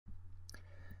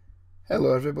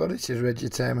Hello everybody, this is Reggie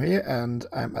Time here, and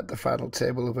I'm at the final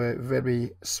table of a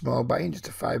very small buy-in, just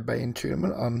a 5 buy-in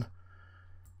tournament on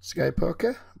Sky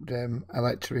Poker. I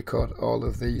like to record all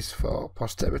of these for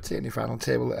posterity, any final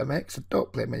table that I make, so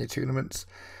don't play many tournaments.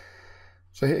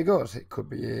 So here it goes. It could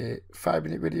be a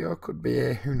 5-minute video, could be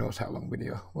a who knows how long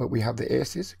video. Well, we have the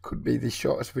aces, could be the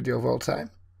shortest video of all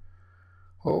time.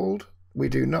 Hold, we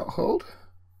do not hold.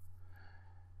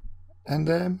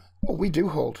 And we do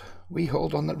hold. We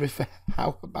hold on the river.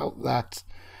 How about that?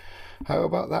 How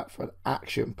about that for an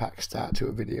action-packed start to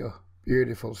a video?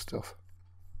 Beautiful stuff.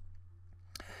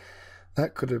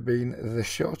 That could have been the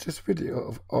shortest video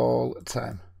of all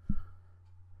time.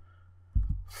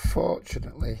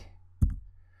 Fortunately,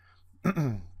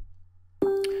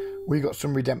 we got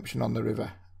some redemption on the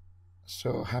river.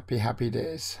 So happy, happy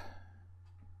days.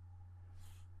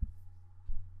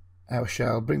 I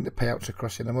shall bring the payouts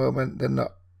across in a moment. They're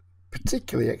not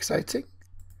particularly exciting,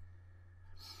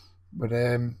 but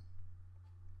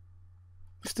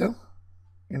still,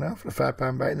 you know, for a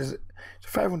 £5 buy-in, there's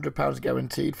 £500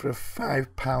 guaranteed for a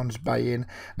 £5 buy-in,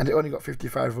 and it only got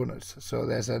 55 runners. So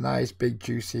there's a nice big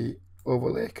juicy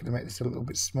overlay. Can I make this a little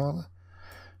bit smaller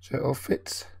so it all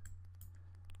fits?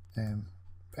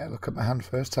 Better look at my hand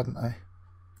first, hadn't I?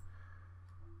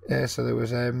 Yeah. So there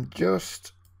was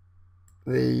just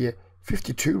the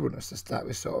 52 runners to start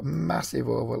with, sort of massive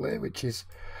overlay, which is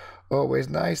always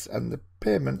nice. And the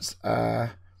payments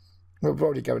are, we've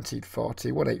already guaranteed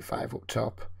 40, 185 up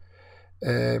top.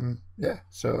 Yeah,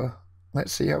 so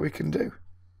let's see how we can do.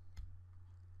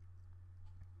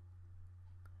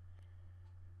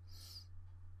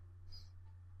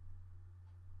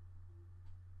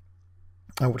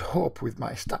 I would hope with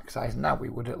my stack size now we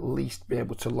would at least be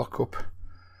able to lock up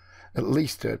at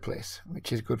least third place,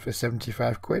 which is good for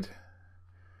 75 quid.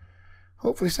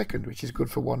 Hopefully second, which is good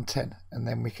for 110, and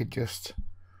then we could just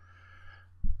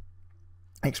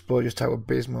explore just how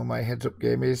abysmal my heads up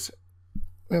game is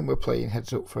when we're playing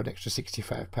heads up for an extra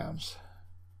 £65.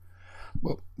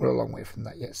 Well, we're a long way from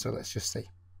that yet, so let's just see.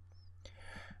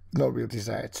 No real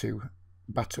desire to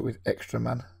battle with extra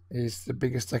man is the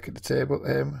biggest deck at the table.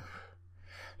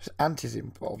 There's antis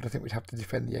involved. I think we'd have to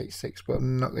defend the 8-6, but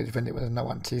I'm not going to defend it when there's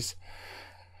no antis.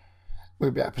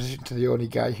 We'll be out of position to the only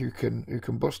guy who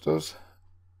can bust us.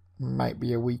 Might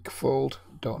be a weak fold,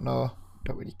 don't know,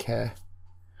 don't really care.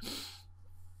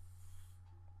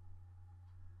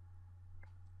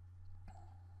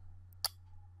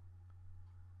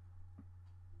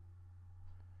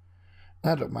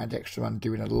 I don't mind extra man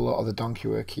doing a lot of the donkey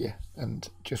work here and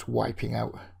just wiping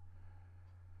out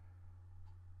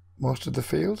most of the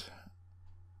field.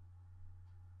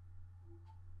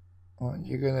 What are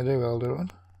you going to do,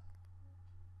 Elderon?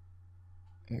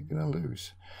 You're going to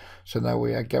lose. So now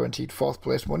we are guaranteed 4th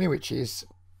place money, which is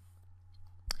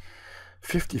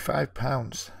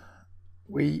 £55.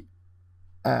 We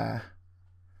are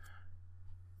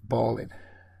balling.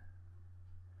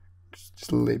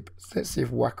 Just limp. Let's see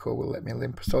if Wacko will let me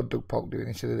limp. I saw Doug Polk doing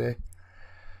it the other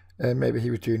day. Maybe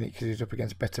he was doing it because he's up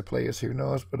against better players, who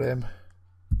knows. But I think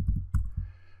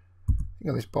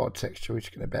on this board texture, we're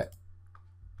just going to bet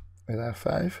with our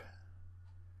 5.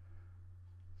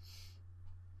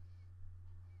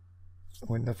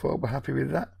 Win the 4, we're happy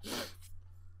with that.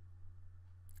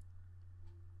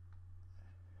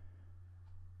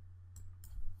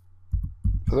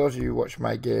 For those of you who watch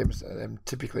my games,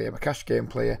 typically I'm a cash game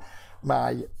player.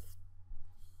 My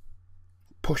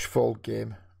push fold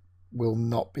game will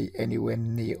not be anywhere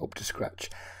near up to scratch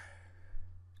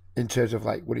in terms of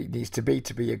like what it needs to be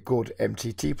a good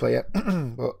MTT player.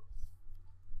 But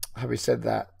having said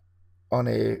that, on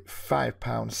a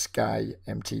 £5 Sky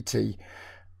MTT,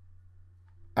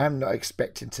 I'm not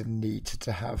expecting to need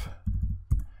to have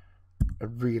a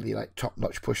really like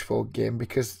top-notch push forward game,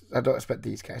 because I don't expect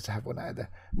these guys to have one either.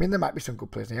 I mean, there might be some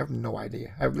good players. I have no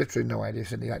idea. I have literally no idea if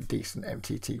there's any like decent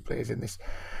MTT players in this.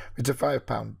 It's a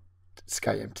 £5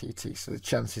 Sky MTT, so the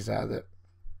chances are that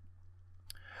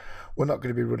we're not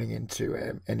going to be running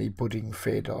into any budding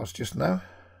Fedors just now.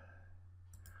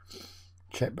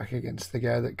 Check back against the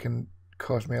guy that can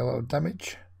cause me a lot of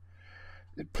damage.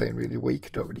 They're playing really weak. I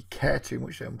don't really care too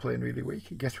much that I'm playing really weak.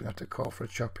 I guess we have to call for a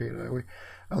chop here, are we?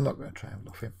 I'm not going to try and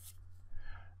bluff him.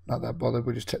 Not that bothered.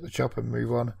 We'll just take the chop and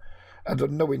move on. I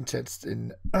don't no interest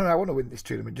in. I want to win this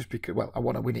tournament just because. Well, I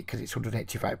want to win it because it's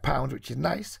 £185, which is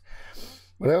nice.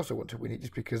 But I also want to win it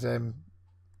just because I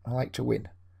like to win.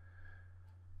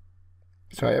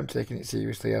 So I am taking it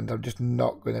seriously, and I'm just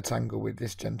not going to tangle with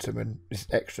this gentleman, this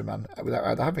extra man, without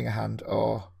either having a hand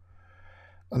or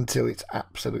until it's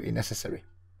absolutely necessary.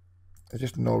 There's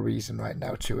just no reason right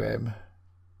now to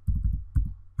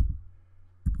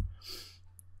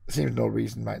seems no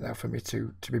reason right now for me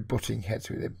to be butting heads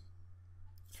with him.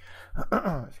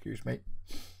 Excuse me.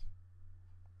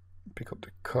 Pick up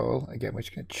the call again. We're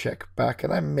just going to check back,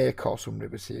 and I may call some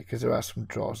rivers here because there are some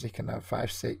draws. He can have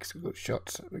 5-6 good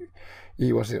shots.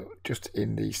 He was just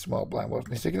in the small blind,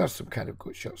 wasn't he? So he can have some kind of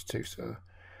good shots too. So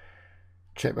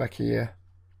check back here.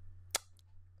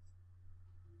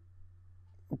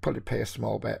 We'll probably pay a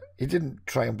small bet. He didn't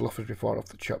try and bluff us before off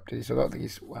the chop, did he? So I don't think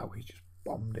he's... Wow, he just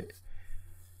bombed it.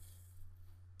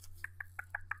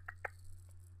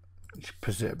 Just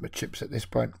preserve my chips at this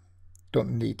point.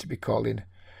 Don't need to be calling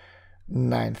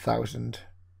 9,000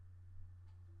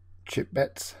 chip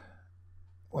bets.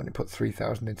 Only put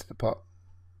 3,000 into the pot.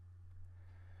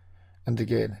 And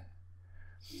again,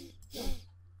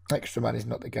 extra man is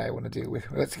not the guy I want to deal with.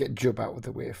 Let's get Jub out of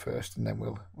the way first, and then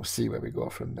we'll see where we go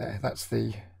from there. It's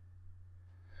the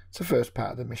first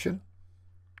part of the mission.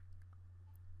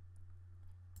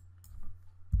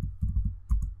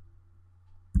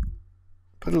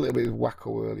 Put a little bit of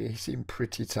wacko earlier. He seemed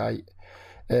pretty tight.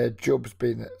 Jub's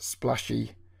been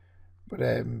splashy, but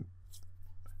I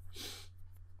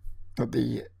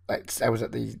was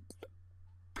at the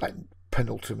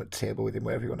penultimate table with him,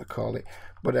 whatever you want to call it.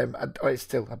 But I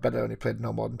bet I only played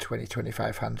no more than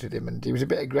 20-25 hands with him, and he was a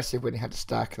bit aggressive when he had a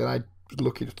stack. Then I was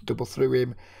lucky enough to double through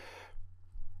him,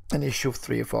 and he shoved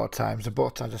 3 or 4 times. And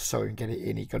both times I saw him get it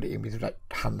in, he got it in with like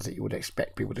hands that you would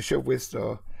expect people to shove with.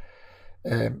 So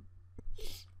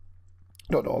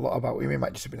don't know a lot about him. He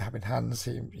might just have been having hands.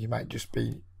 He might just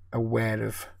be aware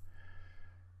of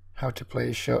how to play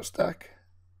his short stack.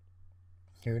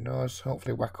 Who knows?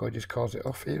 Hopefully Wacko just calls it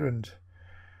off here and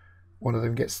one of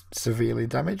them gets severely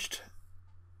damaged.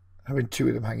 Having 2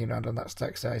 of them hanging around on that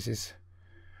stack size is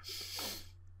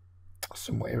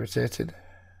somewhat irritating.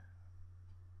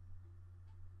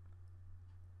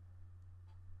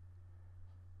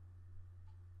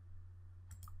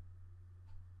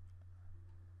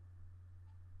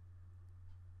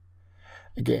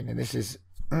 Again, and this is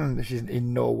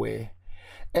in no way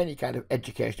any kind of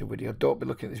educational video. Don't be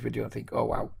looking at this video and think, oh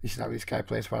wow, this is how this guy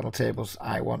plays final tables.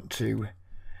 I want to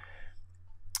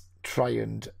try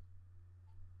and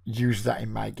use that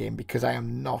in my game because I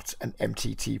am not an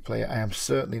MTT player. I am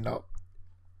certainly not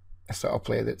a sort of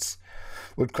player that's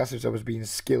would class as I was being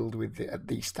skilled with at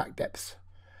these stack depths.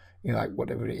 You know, like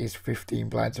whatever it is, 15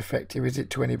 blinds effective. Is it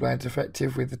 20 blinds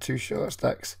effective with the 2 short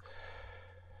stacks?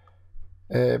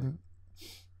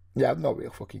 Yeah, I've no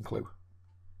real fucking clue.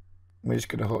 We're just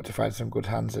going to hope to find some good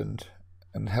hands and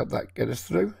help that get us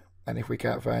through. And if we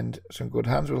can't find some good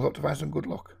hands, we'll hope to find some good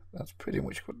luck. That's pretty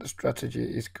much what the strategy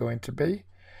is going to be.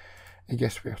 I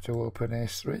guess we have to open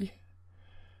Ace-3.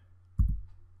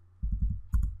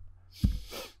 I'm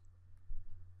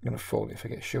going to fold if I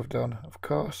get shoved on, of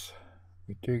course.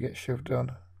 We do get shoved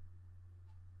on.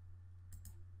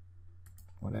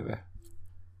 Whatever.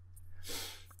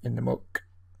 In the muck.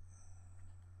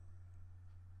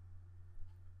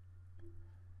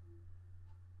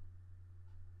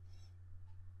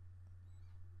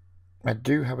 I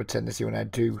do have a tendency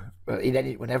whenever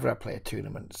I play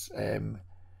tournaments,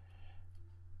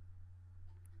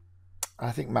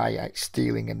 I think my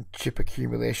stealing and chip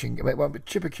accumulation. Well,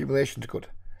 chip accumulation is good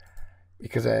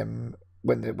because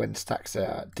when stacks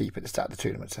are deep at the start of the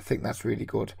tournaments, I think that's really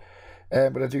good.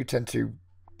 But I do tend to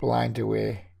blind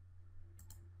away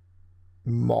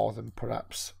more than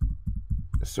perhaps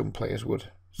some players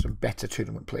would. Some better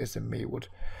tournament players than me would.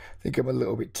 I think I'm a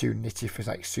little bit too nitty for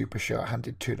like super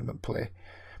short-handed tournament play.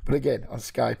 But again, on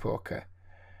Sky Poker,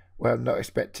 where I'm not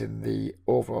expecting the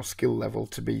overall skill level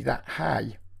to be that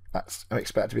high, I'm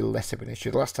expecting to be less of an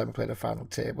issue. The last time I played a final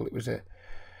table, it was a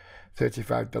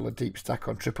 $35 deep stack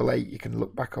on 888. You can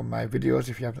look back on my videos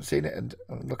if you haven't seen it and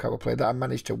look how I played that. I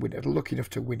managed to win it. I was lucky enough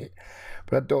to win it.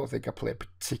 But I don't think I played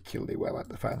particularly well at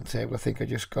the final table. I think I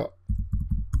just got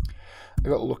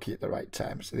lucky at the right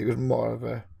time. So it was more of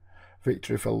a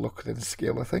victory for luck than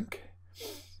skill, I think.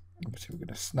 Obviously, we're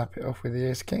going to snap it off with the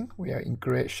Ace King. We are in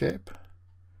great shape.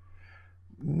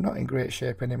 Not in great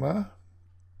shape anymore.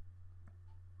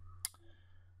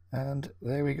 And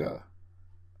there we go.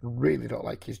 Really don't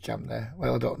like his jam there.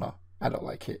 Well, I don't know. I don't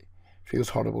like it. Feels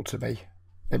horrible to me.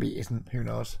 Maybe it isn't. Who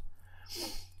knows?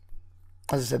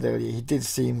 As I said earlier, he did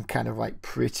seem kind of like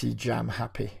pretty jam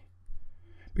happy.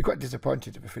 Be quite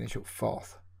disappointed if we finish up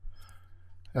 4th.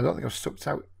 I don't think I've sucked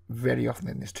out very often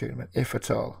in this tournament, if at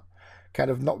all.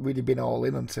 Kind of not really been all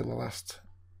in until the last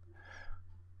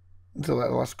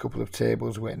couple of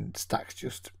tables when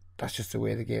stacks that's just the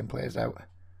way the game plays out.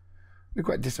 It'd be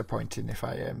quite disappointing if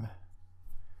I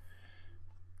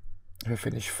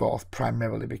finish 4th,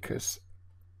 primarily because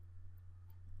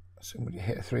somebody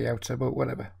hit a 3-outer, but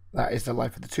whatever. that is the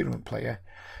life of the tournament player,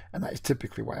 and that is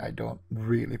typically why I don't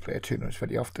really play tournaments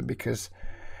very often, because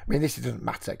I mean, this doesn't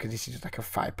matter because this is just like a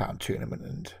 £5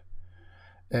 tournament,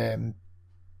 and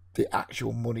the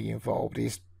actual money involved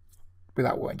is,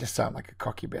 without wanting to sound like a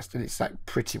cocky bastard, it's like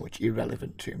pretty much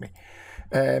irrelevant to me.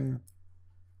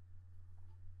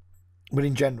 But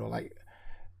in general, like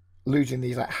losing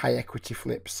these like high equity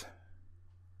flips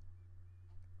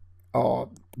or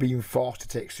being forced to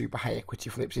take super high equity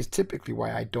flips is typically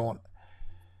why I don't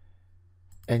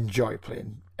enjoy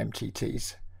playing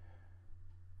MTTs.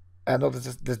 I know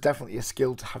there's definitely a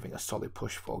skill to having a solid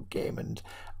push forward game, and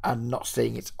I'm not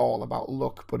saying it's all about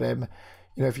luck, but you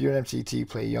know, if you're an MTT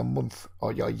player, your month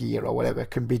or your year or whatever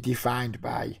can be defined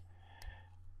by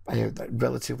a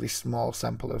relatively small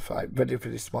sample of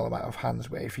relatively small amount of hands,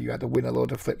 where if you had to win a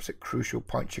load of flips at crucial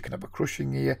points, you can have a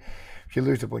crushing year. If you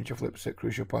lose a bunch of flips at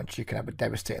crucial points, you can have a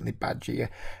devastatingly bad year.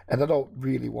 And I don't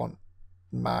really want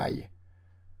my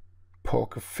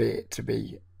poker fate to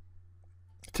be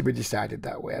decided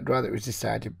that way. I'd rather it was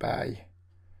decided by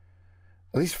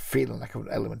at least feeling like an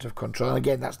element of control. And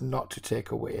again, that's not to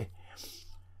take away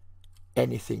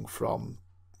anything from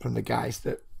the guys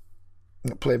that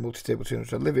play multi-table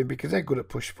tournaments for a living, because they're good at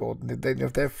push forward, and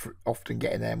if they're often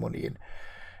getting their money in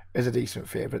as a decent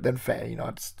favourite, then fair, you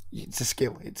know, it's a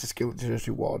skill. It's a skill that's just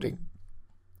rewarding.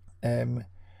 It's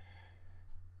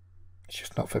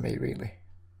just not for me, really.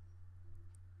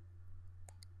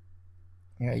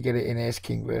 You know, you get it in Ace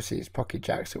King versus Pocket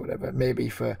Jacks or whatever, maybe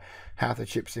for half the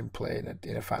chips in play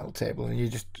in a final table, and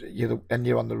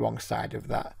you're on the wrong side of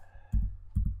that.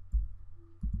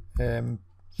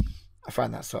 I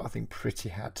find that sort of thing pretty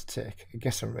hard to take. I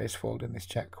guess I'm race folding this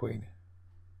Jack Queen.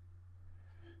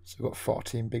 So I've got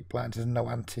 14 big blinds. There's no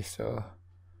ante, so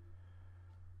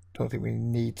don't think we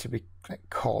need to be like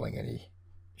calling any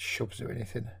shoves or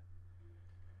anything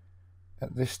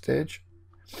at this stage.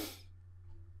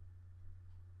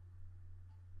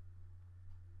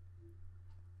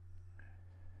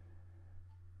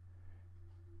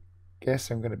 Guess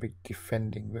I'm going to be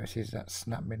defending versus that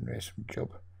snap min raise from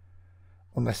Job.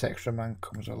 Unless extra man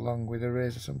comes along with a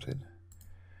raise or something.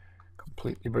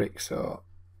 Completely brick, so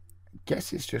I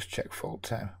guess it's just check fold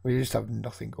time. We just have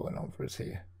nothing going on for us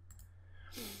here.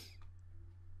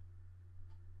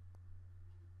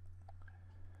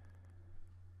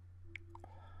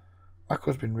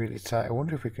 Wacko's been really tight. I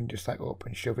wonder if we can just like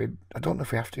open shove it. I don't know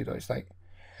if we have to though. It's like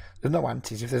there's no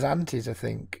antes. If there's antes, I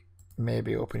think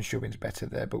maybe open shoving's better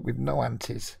there, but with no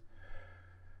antes,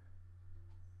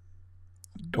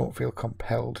 don't feel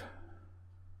compelled.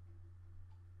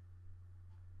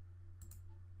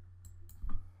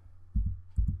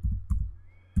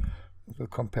 I feel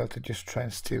compelled to just try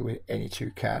and steal with any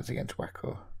two cards against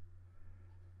Wacko.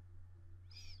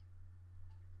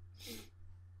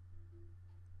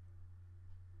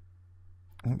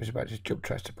 It's about just Jump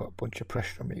tries to put a bunch of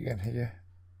pressure on me again here.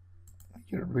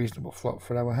 You're a reasonable flop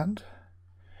for our hand.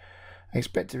 I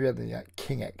expect if he had the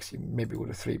King X, he maybe would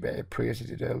have 3-betted pre as he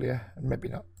did earlier, and maybe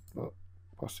not, but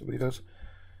possibly does.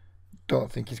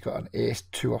 Don't think he's got an ace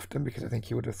too often, because I think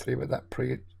he would have 3-bet that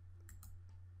pre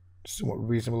somewhat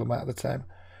reasonable amount of the time.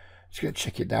 Just going to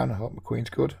check it down. I hope my queen's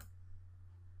good,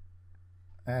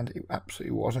 and it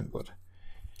absolutely wasn't good.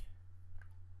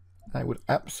 I would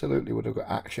have got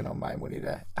action on my money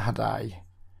there had I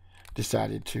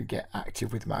decided to get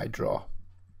active with my draw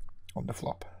on the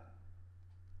flop.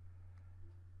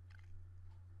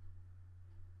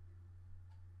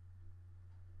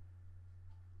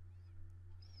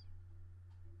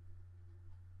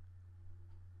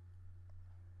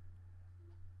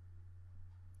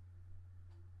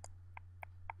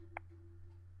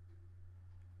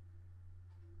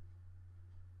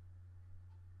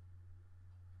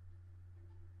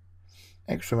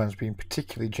 Extra man's been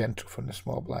particularly gentle from the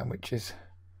small blind, which is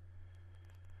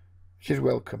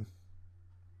welcome.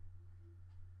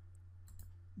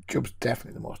 Jub's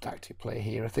definitely the most active player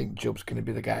here. I think Jub's going to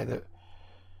be the guy that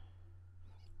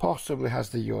possibly has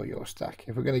the yo-yo stack.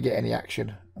 If we're going to get any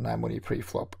action on our money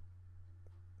pre-flop,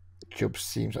 Jub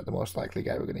seems like the most likely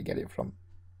guy we're going to get it from.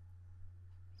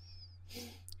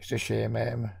 It's a shame.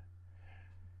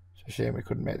 It's a shame we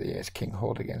couldn't make the Ace-King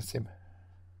hold against him.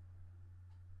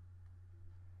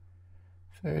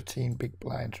 13 big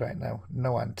blinds right now.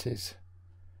 No antes.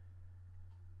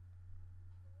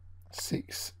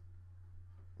 6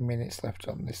 minutes left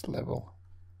on this level.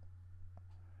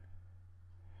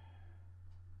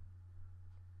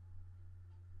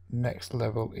 Next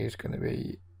level is going to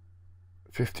be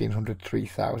 1500,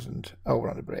 3000. Oh, we're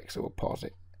on a break, so we'll pause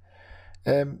it.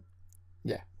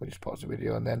 Yeah, we'll just pause the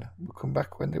video and then we'll come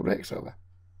back when the break's over.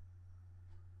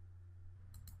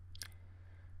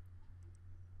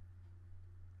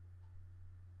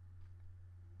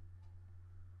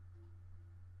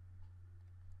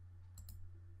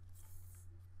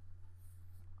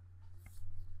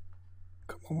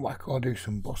 and whack or do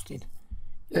some busting.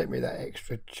 Get me that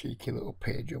extra cheeky little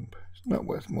pay jump. It's not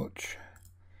worth much.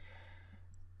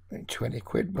 20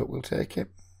 quid, but we'll take it.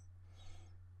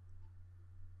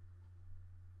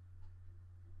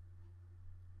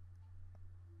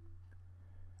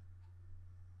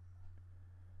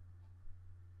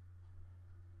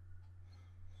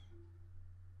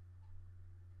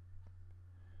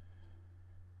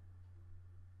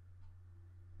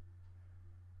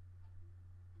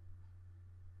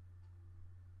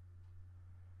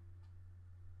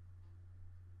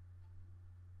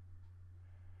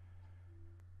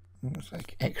 Looks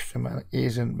like Extra Man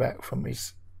isn't back from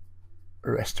his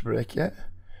rest break yet.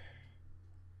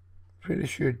 Pretty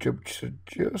sure Jub should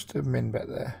just have been back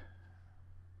there.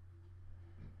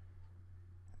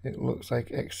 It looks like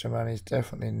Extra Man is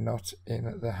definitely not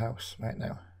in the house right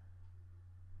now.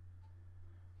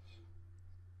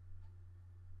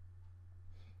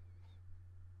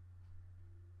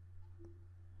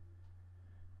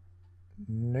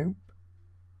 Nope.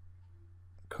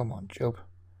 Come on, Jub.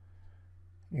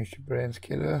 Use your brains,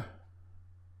 kiddo. Let's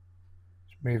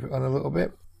move it on a little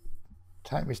bit.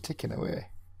 Time is ticking away.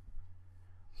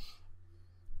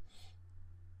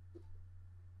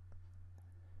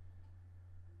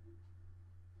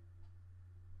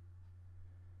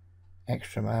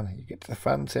 Extra Man, you get to the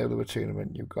fan table of a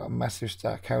tournament, you've got a massive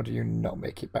stack. How do you not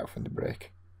make it back from the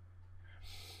break?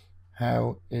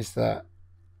 How is that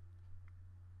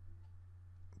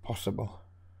possible?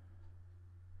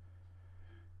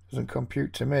 Doesn't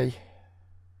compute to me.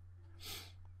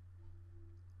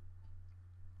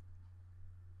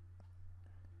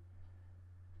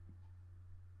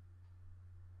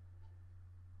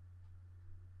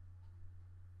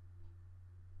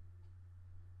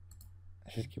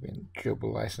 She's giving Jub a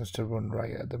license to run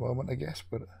right at the moment, I guess,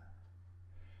 but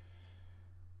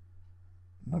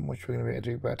not much we're going to be able to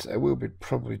do about it. I will be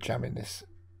probably jamming this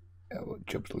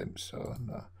Jub's limp, so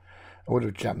no. I would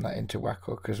have jammed that into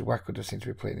Wacko because Wacko does seem to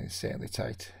be playing insanely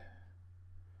tight.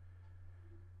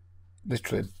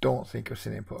 Literally, don't think I've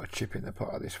seen him put a chip in the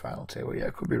pot of this final table. Yeah, I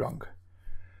could be wrong.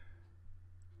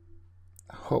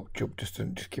 I hope Jub just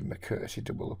doesn't just give him a courtesy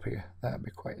double up here. That'd be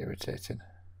quite irritating.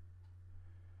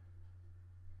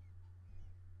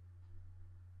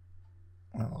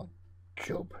 Oh,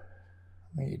 Jub.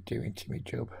 What are you doing to me,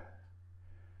 Jub?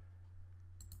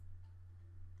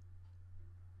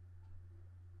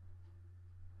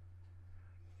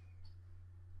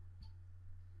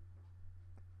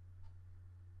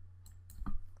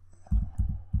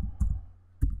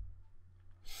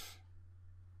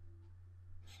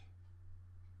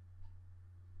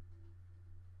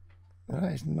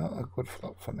 That is not a good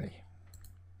flop for me.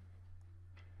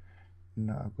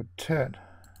 Not a good turn.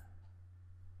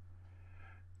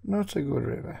 Not a good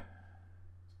river.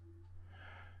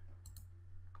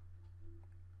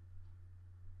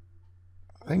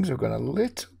 Things have gone a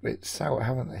little bit sour,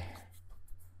 haven't they?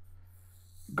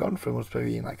 Gone from us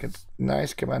being like a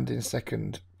nice commanding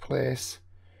second place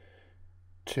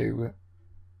to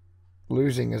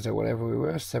losing as or whatever we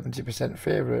were, 70%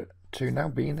 favourite, to now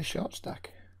being the short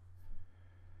stack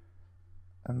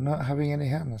and not having any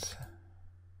hands.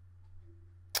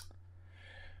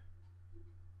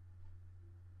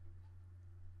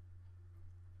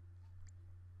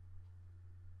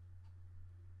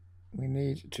 We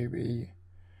need to be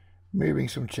moving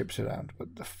some chips around,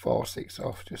 but the 4-6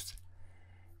 off just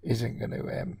isn't going to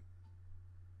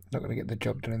not going to get the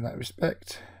job done in that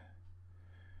respect.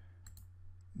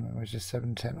 No, it's just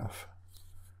 7-10 off.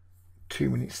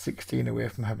 2 minutes 16 away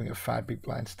from having a 5 big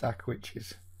blind stack, which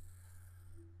is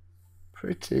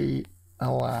pretty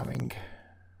alarming.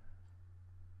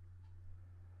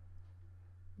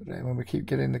 But when we keep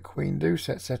getting the queen deuce,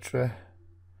 etc.,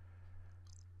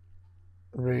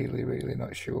 really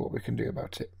not sure what we can do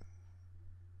about it.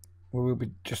 We will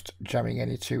be just jamming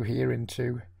any two here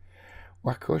into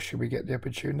Wacko should we get the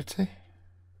opportunity.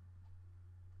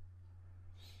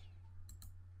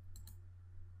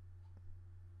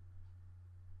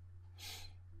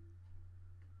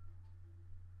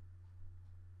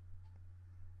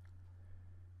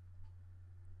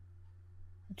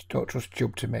 I don't trust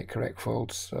Jub to make correct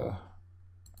folds, so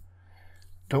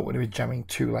don't want to be jamming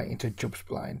too light into Jub's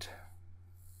blind.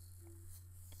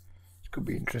 It could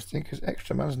be interesting because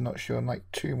Extra Man's not shown like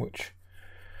too much.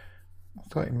 I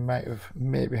thought he might have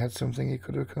maybe had something he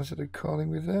could have considered calling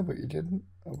with there, but he didn't.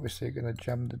 Obviously going to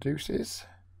jam the deuces.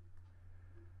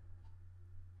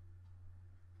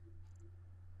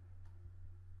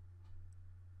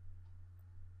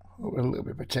 We're a little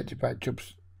bit protected by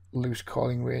Jub's loose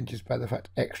calling ranges by the fact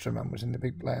Extra Man was in the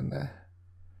big blind there.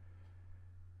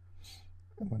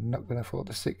 We're not going to fold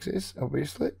the sixes,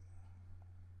 obviously.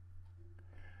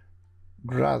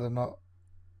 Rather not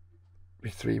be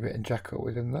 3-betting Jacko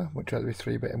with him though. Much rather be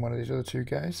 3-betting one of these other two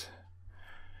guys.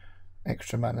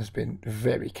 Extra man has been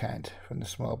very kind from the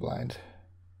small blind.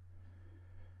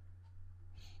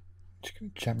 Just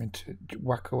going to jam into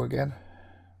Wacko again.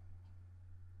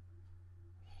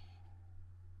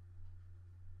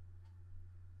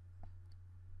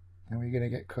 Are we going to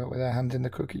get caught with our hands in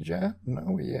the cookie jar? No,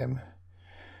 we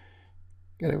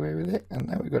get away with it. And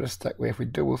now we've got a stack where if we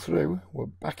double through, we're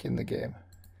back in the game.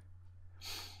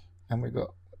 And we've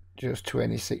got just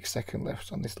 26 seconds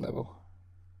left on this level.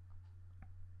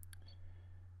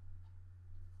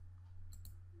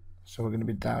 So we're going to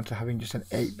be down to having just an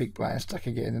 8 big blind stack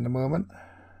again in a moment.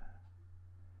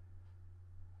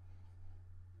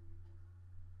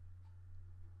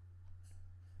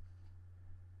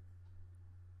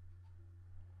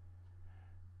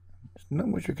 There's not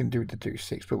much we can do with the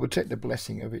 2-6, but we'll take the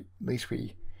blessing of it. At least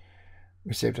we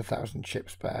saved 1,000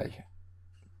 chips by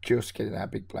just getting our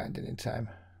big blind in time.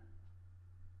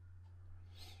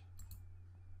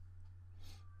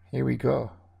 Here we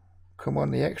go. Come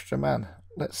on, the extra man.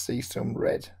 Let's see some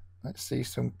red. Let's see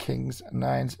some kings,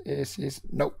 nines, aces.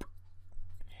 Nope.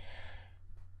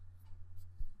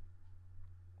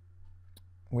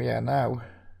 We are now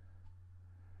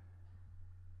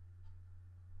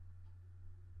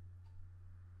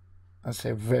I'd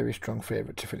say a very strong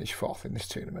favourite to finish 4th in this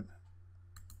tournament.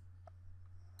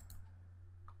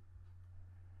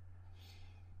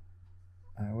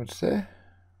 I would say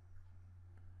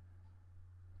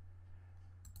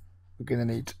we're going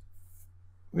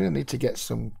to need to get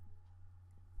some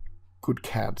good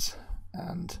cards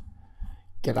and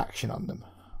get action on them,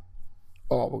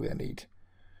 or we're going to need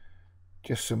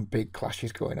just some big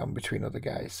clashes going on between other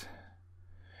guys.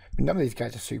 I mean, none of these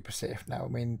guys are super safe now. I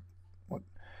mean, what,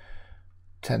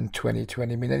 10, 20,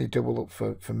 20. I mean, any double up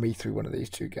for me through one of these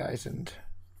two guys, and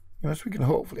you know, so we can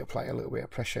hopefully apply a little bit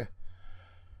of pressure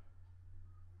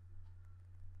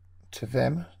to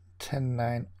them.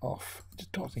 10-9 off. I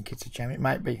just don't think it's a jam. It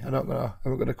might be. I don't know. I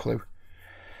haven't got a clue.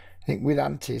 I think with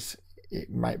antes, it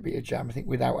might be a jam. I think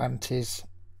without antes,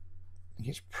 I think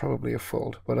it's probably a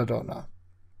fold, but I don't know.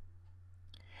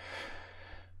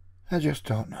 I just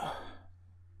don't know.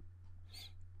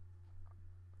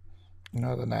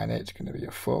 No, the 9-8 is going to be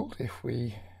a fold if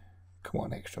we come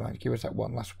on extra man. Give us that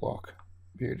one last walk.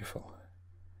 Beautiful.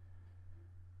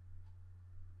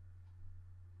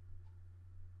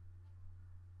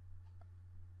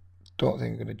 Don't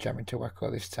think I'm going to jam into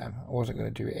Wacko this time. I wasn't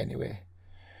going to do it anyway.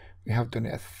 We have done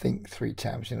it, I think, 3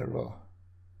 times in a row.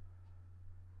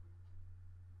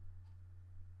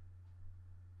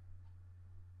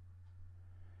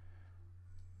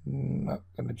 Not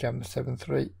going to jam the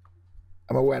 7-3.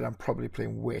 I'm aware I'm probably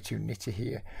playing way too nitty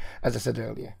here. As I said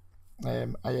earlier,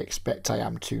 I expect I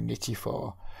am too nitty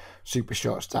for super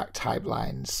short stacked high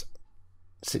blinds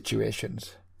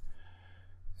situations.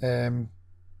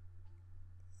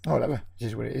 Whatever, it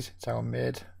is what it is. It's how I'm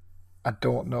made. I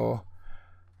don't know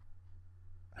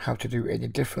how to do it any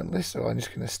differently, so I'm just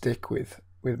going to stick with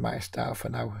my style for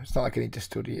now. It's not like I need to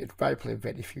study it. I play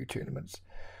very few tournaments,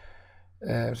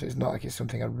 so it's not like it's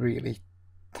something I really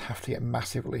have to get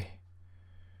massively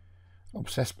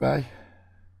obsessed by.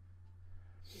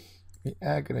 We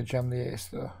are going to jam the ace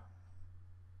though.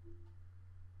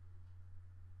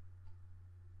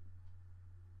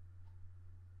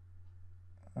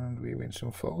 And we win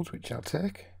some folds, which I'll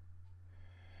take.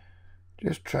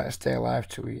 Just try to stay alive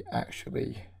till we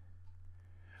actually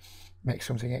make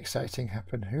something exciting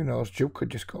happen. Who knows, Jub could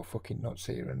just go fucking nuts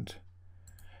here and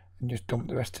just dump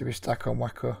the rest of his stack on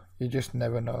Wacko. You just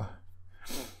never know.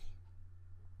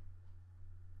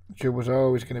 Jub was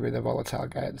always going to be the volatile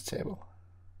guy at the table.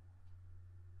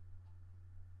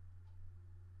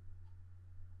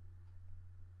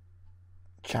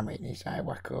 Jam it in his eye,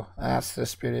 Wacko. That's the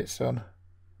spirit, son.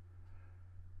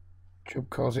 Jub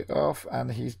calls it off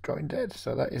and he's drawing dead.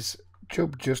 So that is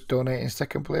Jub just donating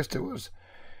 2nd place to us.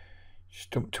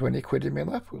 Just dumped 20 quid in my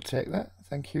lap. We'll take that.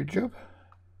 Thank you, Jub.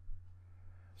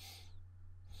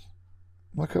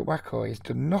 Look at Wacko. He's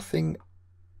done nothing.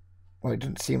 Well, it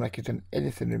doesn't seem like he's done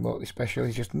anything remotely special.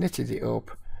 He's just knitted it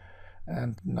up.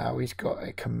 And now he's got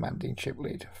a commanding chip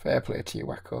lead. Fair play to you,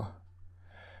 Wacko.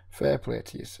 Fair play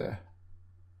to you, sir.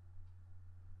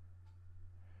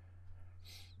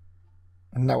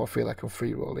 And now I feel like I'm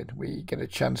free rolling. We get a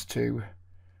chance to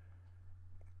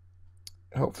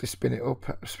hopefully spin it up,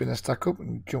 spin a stack up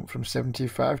and jump from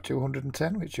 75 to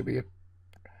 110, which will be a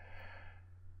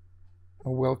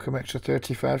welcome extra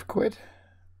 35 quid.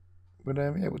 But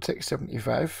yeah, we'll take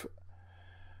 75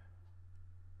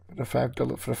 For a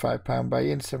 £5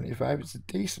 buy-in, 75. It's a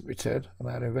decent return on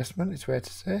our investment, it's fair to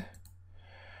say.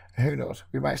 Who knows?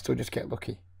 We might still just get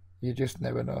lucky. You just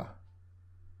never know.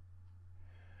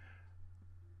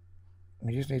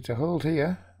 We just need to hold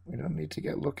here. We don't need to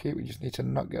get lucky. We just need to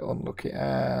not get unlucky.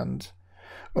 And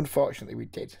unfortunately, we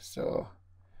did. So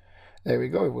there we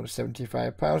go. We won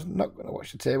 £75. Not going to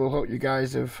watch the table. Hope you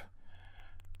guys have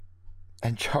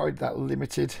enjoyed that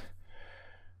limited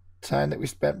time that we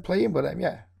spent playing. But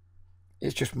yeah,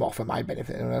 it's just more for my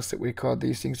benefit than anyone else that we record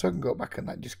these things, so I can go back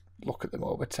and just look at them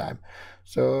over time.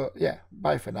 So yeah,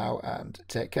 bye for now and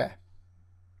take care.